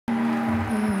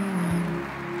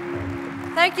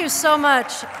Thank you so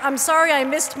much. I'm sorry I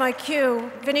missed my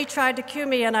cue. Vinny tried to cue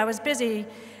me and I was busy.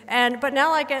 But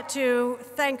now I get to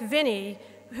thank Vinny,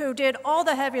 who did all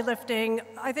the heavy lifting.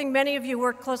 I think many of you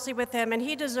worked closely with him, and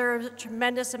he deserves a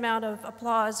tremendous amount of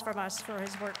applause from us for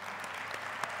his work.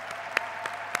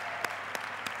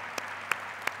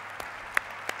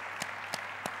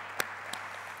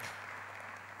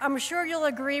 I'm sure you'll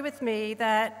agree with me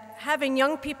that having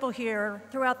young people here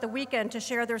throughout the weekend to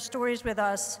share their stories with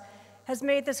us has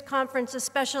made this conference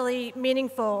especially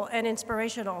meaningful and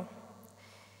inspirational.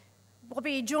 We'll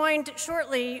be joined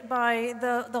shortly by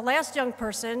the last young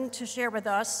person to share with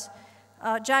us,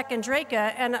 Jack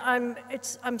Andraka, and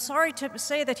I'm sorry to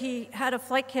say that he had a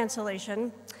flight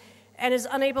cancellation and is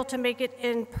unable to make it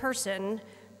in person,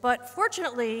 but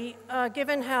fortunately,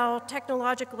 given how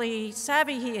technologically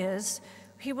savvy he is,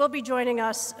 he will be joining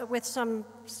us with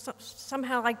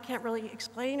somehow I can't really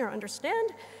explain or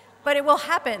understand, but it will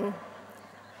happen.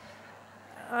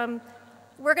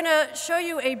 We're going to show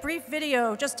you a brief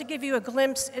video just to give you a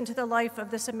glimpse into the life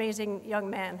of this amazing young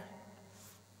man.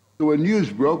 When news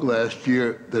broke last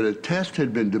year that a test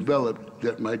had been developed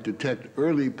that might detect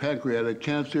early pancreatic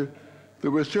cancer, the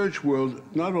research world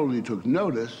not only took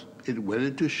notice, it went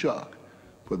into shock.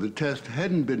 For the test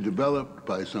hadn't been developed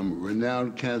by some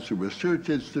renowned cancer research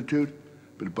institute,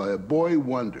 but by a boy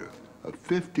wonder, a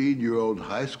 15-year-old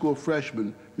high school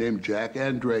freshman named Jack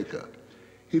Andraka.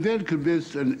 He then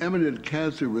convinced an eminent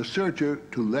cancer researcher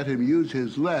to let him use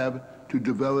his lab to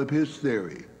develop his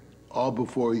theory, all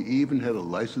before he even had a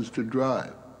license to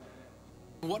drive.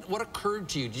 What occurred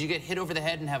to you? Did you get hit over the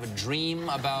head and have a dream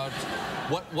about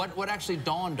what actually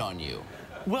dawned on you?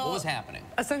 Well, what was happening?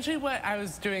 Essentially what I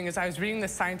was doing is I was reading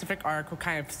this scientific article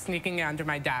kind of sneaking it under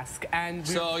my desk. And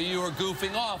so you were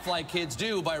goofing off like kids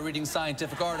do by reading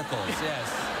scientific articles, yes.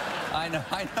 I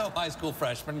know high school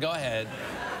freshmen, go ahead.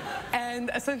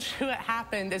 And essentially what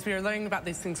happened is we were learning about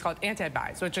these things called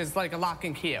antibodies, which is like a lock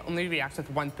and key. It only reacts with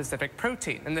one specific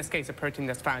protein, in this case a protein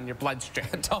that's found in your bloodstream.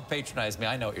 Don't patronize me,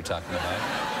 I know what you're talking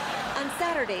about. On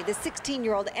Saturday, the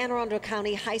 16-year-old Anne Arundel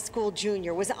County High School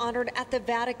junior was honored at the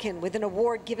Vatican with an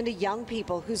award given to young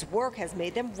people whose work has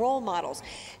made them role models.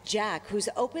 Jack, who's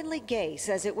openly gay,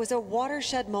 says it was a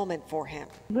watershed moment for him.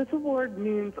 This award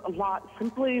means a lot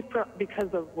simply because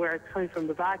of where it's coming from.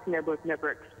 The Vatican, I was never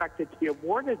expected to be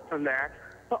awarded from there,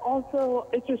 but also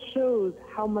it just shows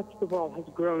how much the world has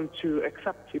grown to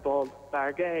accept people that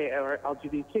are gay or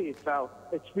LGBT, so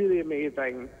it's really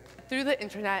amazing. Through the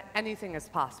internet, anything is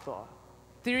possible.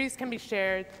 Theories can be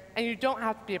shared, and you don't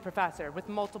have to be a professor with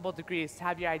multiple degrees to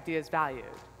have your ideas valued.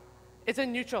 It's a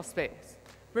neutral space,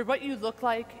 where what you look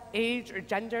like, age, or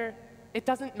gender, it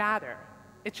doesn't matter.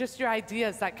 It's just your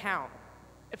ideas that count.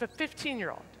 If a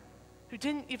 15-year-old who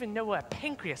didn't even know what a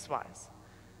pancreas was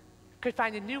could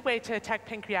find a new way to detect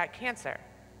pancreatic cancer,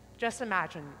 just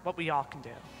imagine what we all can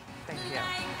do. Thank you.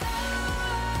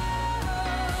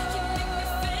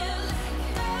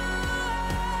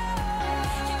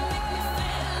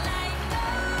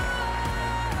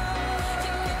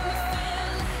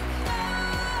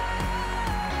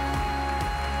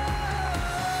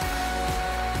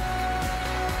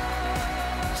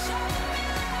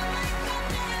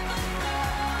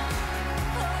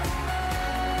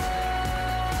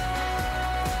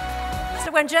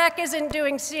 When Jack isn't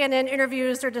doing CNN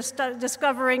interviews or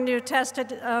discovering new tests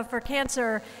for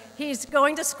cancer, he's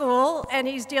going to school and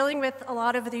he's dealing with a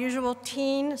lot of the usual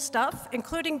teen stuff,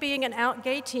 including being an out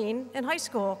gay teen in high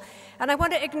school. And I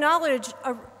want to acknowledge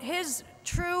his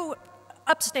true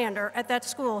upstander at that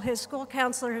school, his school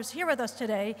counselor who's here with us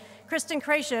today, Kristen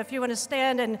Kreisha. If you want to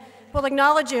stand, and we'll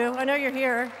acknowledge you. I know you're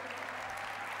here.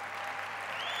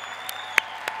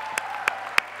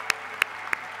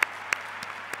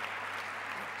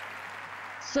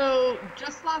 So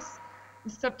just last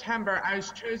September, I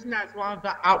was chosen as one of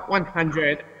the Out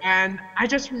 100, and I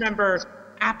just remember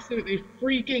absolutely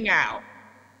freaking out.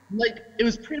 Like, it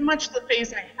was pretty much the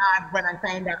face I had when I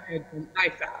found out I had been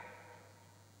ISA.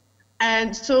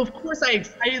 And so, of course, I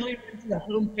excitedly went to the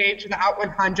homepage of the Out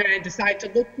 100 and decided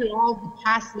to look through all the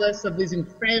past lists of these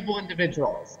incredible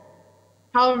individuals.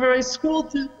 However, I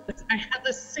scrolled through this, I had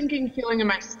this sinking feeling in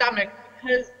my stomach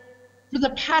because for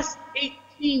the past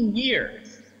 18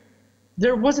 years,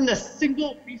 there wasn't a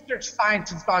single research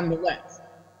scientist on the list.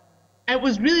 And it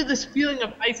was really this feeling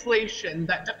of isolation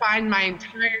that defined my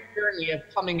entire journey of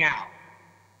coming out.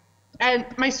 And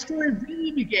my story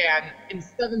really began in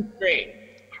 7th grade,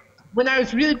 when I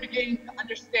was really beginning to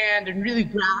understand and really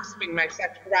grasping my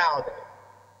sexuality.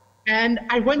 And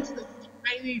I went to this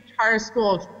tiny charter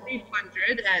school of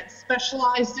 300 and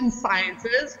specialized in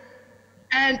sciences,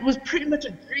 and was pretty much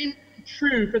a dream come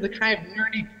true for the kind of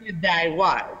nerdy kid that I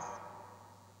was.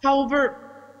 However,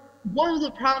 one of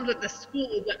the problems at the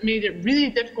school that made it really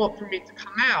difficult for me to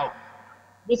come out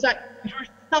was that you were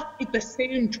stuck with the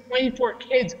same 24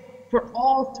 kids for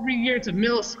all 3 years of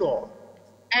middle school.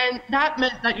 And that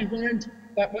meant that you learned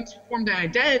that once you formed an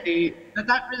identity,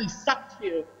 that really sucked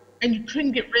you and you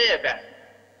couldn't get rid of it.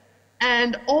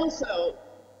 And also,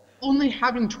 only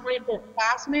having 24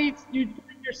 classmates, you'd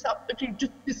find yourself, if you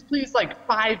just displeased like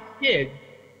 5 kids,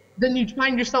 then you'd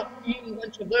find yourself eating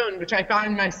lunch alone, which I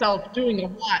found myself doing a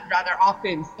lot rather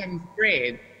often in 7th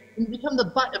grade, and become the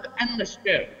butt of endless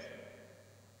jokes.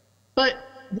 But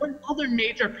one other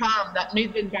major problem that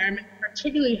made the environment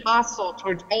particularly hostile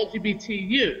towards LGBT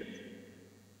youth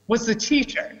was the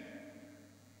teacher.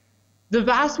 The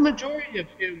vast majority of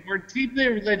whom were deeply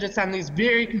religious on these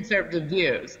very conservative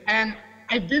views. And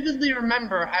I vividly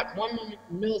remember at one moment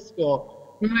in middle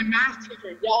school when my math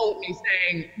teacher yelled at me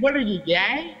saying, "What are you,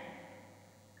 gay?"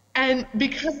 And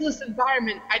because of this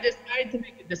environment, I decided to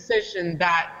make a decision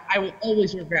that I will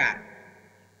always regret.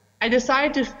 I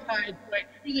decided to hide who I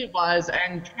truly was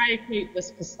and try to create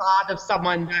this facade of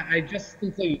someone that I just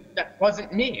simply, that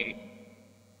wasn't me.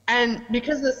 And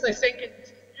because of this, I sank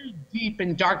into very deep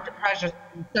and dark depression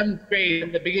in 7th grade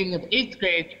and the beginning of 8th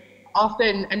grade,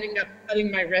 often ending up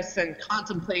cutting my wrists and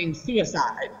contemplating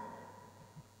suicide.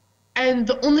 And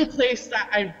the only place that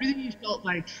I really felt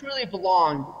like I truly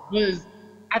belonged was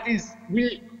at these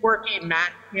really quirky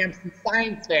math camps and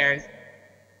science fairs,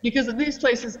 because at these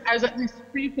places I was at least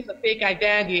free from the fake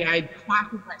identity I'd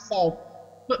crafted myself.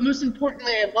 But most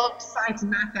importantly, I loved science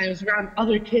and math, and I was around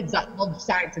other kids that loved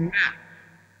science and math.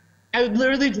 I would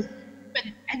literally just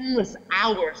spend endless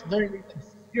hours learning these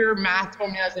obscure math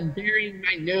formulas and burying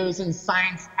my nose in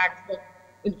science textbooks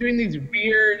and doing these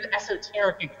weird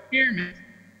esoteric experiments,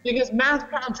 because math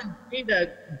problems and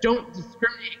data don't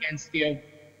discriminate against you.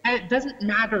 And it doesn't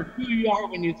matter who you are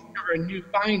when you discover a new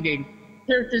finding.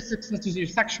 Characteristics such as your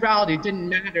sexuality didn't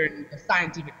matter in the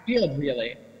scientific field,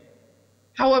 really.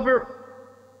 However,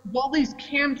 while these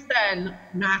camps and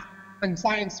math and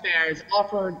science fairs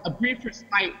offered a brief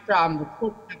respite from the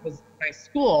culture that was my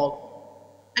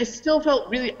school, I still felt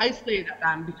really isolated at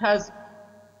them because,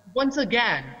 once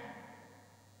again,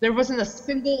 there wasn't a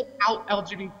single out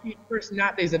LGBT person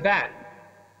at these events.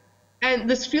 And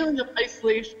this feeling of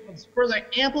isolation was further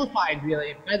amplified,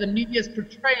 really, by the media's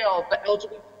portrayal of the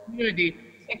LGBT community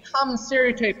and common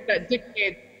stereotypes that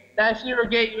dictate that if you were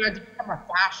gay, you had to become a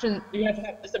fashion, you had to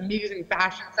have this amazing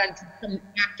fashion sense and become an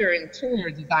actor and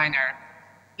tumor designer.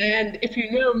 And if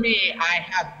you know me, I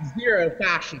have zero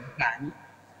fashion sense.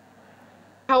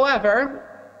 However,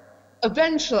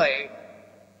 eventually,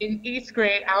 in 8th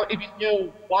grade, I don't even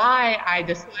know why I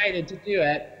decided to do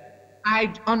it.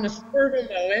 On the spur of a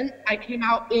moment, I came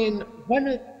out in one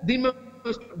of the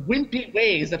most wimpy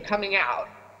ways of coming out.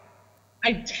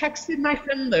 I texted my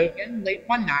friend Logan late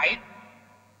one night,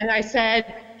 and I said,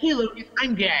 "Hey Logan,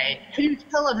 I'm gay. Can you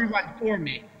tell everyone for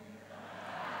me?"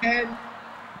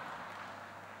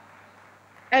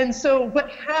 And so what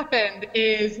happened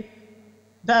is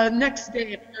the next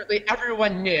day, apparently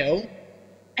everyone knew,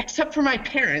 except for my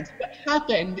parents. What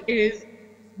happened is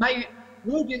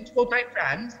Logan told my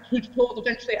friends, who told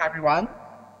eventually everyone,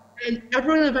 and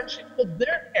everyone eventually told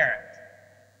their parents.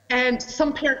 And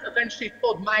some parents eventually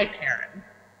told my parents.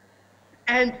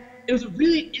 And it was a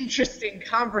really interesting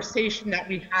conversation that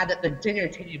we had at the dinner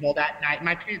table that night.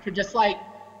 My parents were just like,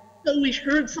 "So we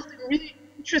heard something really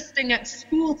interesting at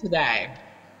school today."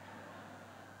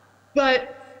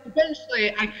 But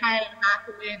eventually I kind of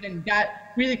acclimated and got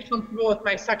really comfortable with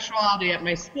my sexuality at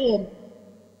my school.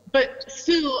 But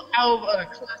still, out of a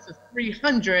class of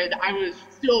 300, I was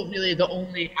still really the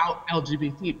only out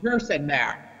LGBT person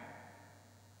there.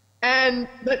 And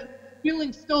the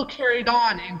feeling still carried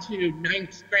on into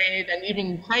 9th grade and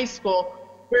even high school,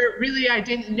 where really I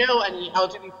didn't know any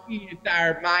LGBT that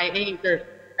are my age,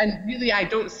 and really I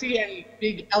don't see any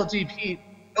big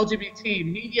LGBT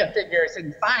media figures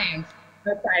in science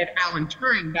besides Alan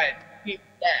Turing, but he's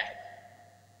dead.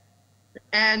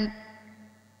 And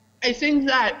I think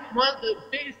that one of the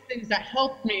biggest things that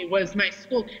helped me was my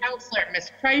school counselor,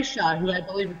 Miss Kreisha, who I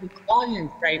believe is in the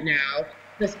audience right now.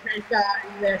 Miss Kreisha,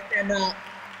 you guys stand up.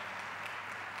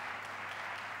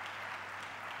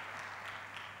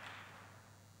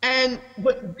 And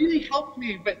what really helped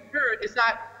me with her is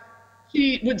that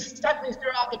she would step me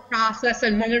throughout the process,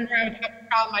 and whenever I would have a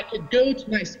problem, I could go to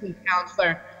my school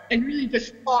counselor and really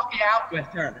just talk it out with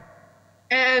her.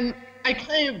 And I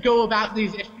kind of go about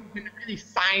these issues in a really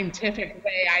scientific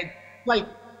way. I go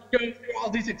through all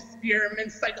these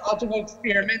experiments, psychological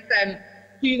experiments, and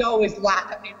she'd always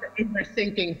laugh at me for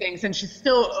overthinking things, and she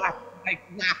still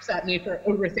laughs at me for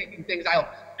overthinking things. I'll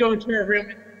go into her room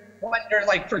and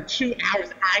wonder for 2 hours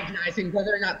agonizing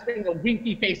whether or not putting a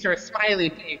winky face or a smiley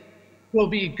face will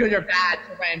be good or bad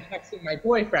for when I'm texting my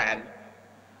boyfriend.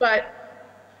 But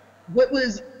what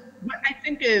I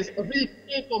think is a really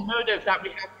painful motive that we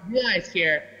have to realize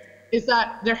here is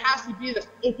that there has to be this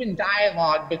open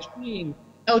dialogue between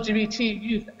LGBT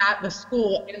youth at the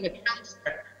school and the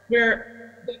counselor,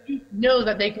 where the youth know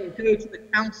that they can go to the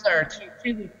counselor to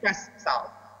freely express themselves.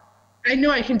 I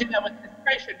know I can do that with this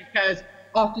pressure because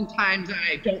oftentimes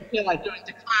I don't feel like going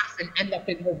to class and end up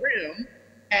in the room,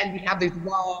 and we have these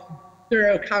long,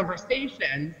 thorough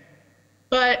conversations.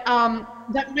 But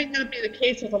that might not be the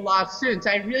case with a lot of students.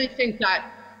 I really think that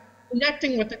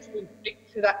connecting with the students, making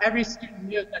sure that every student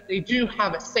knows that they do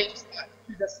have a safe space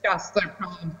to discuss their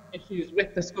problems and issues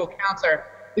with the school counselor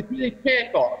is really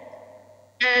critical.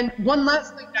 And one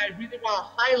last thing that I really want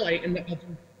to highlight in the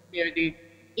LGBT community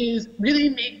is really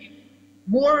making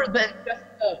more than just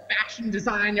a fashion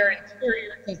designer,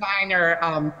 interior designer,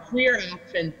 career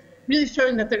option, really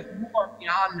showing that there's more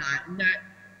beyond that, and that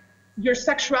your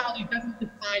sexuality doesn't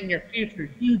define your future,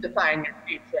 you define your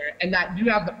future, and that you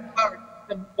have the power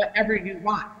to do whatever you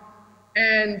want.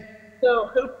 And so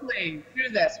hopefully through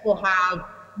this, we'll have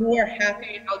more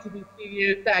happy LGBT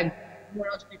youth and more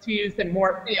LGBT youth in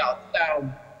more fields. So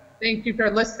thank you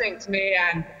for listening to me,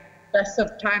 and best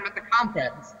of time at the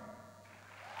conference.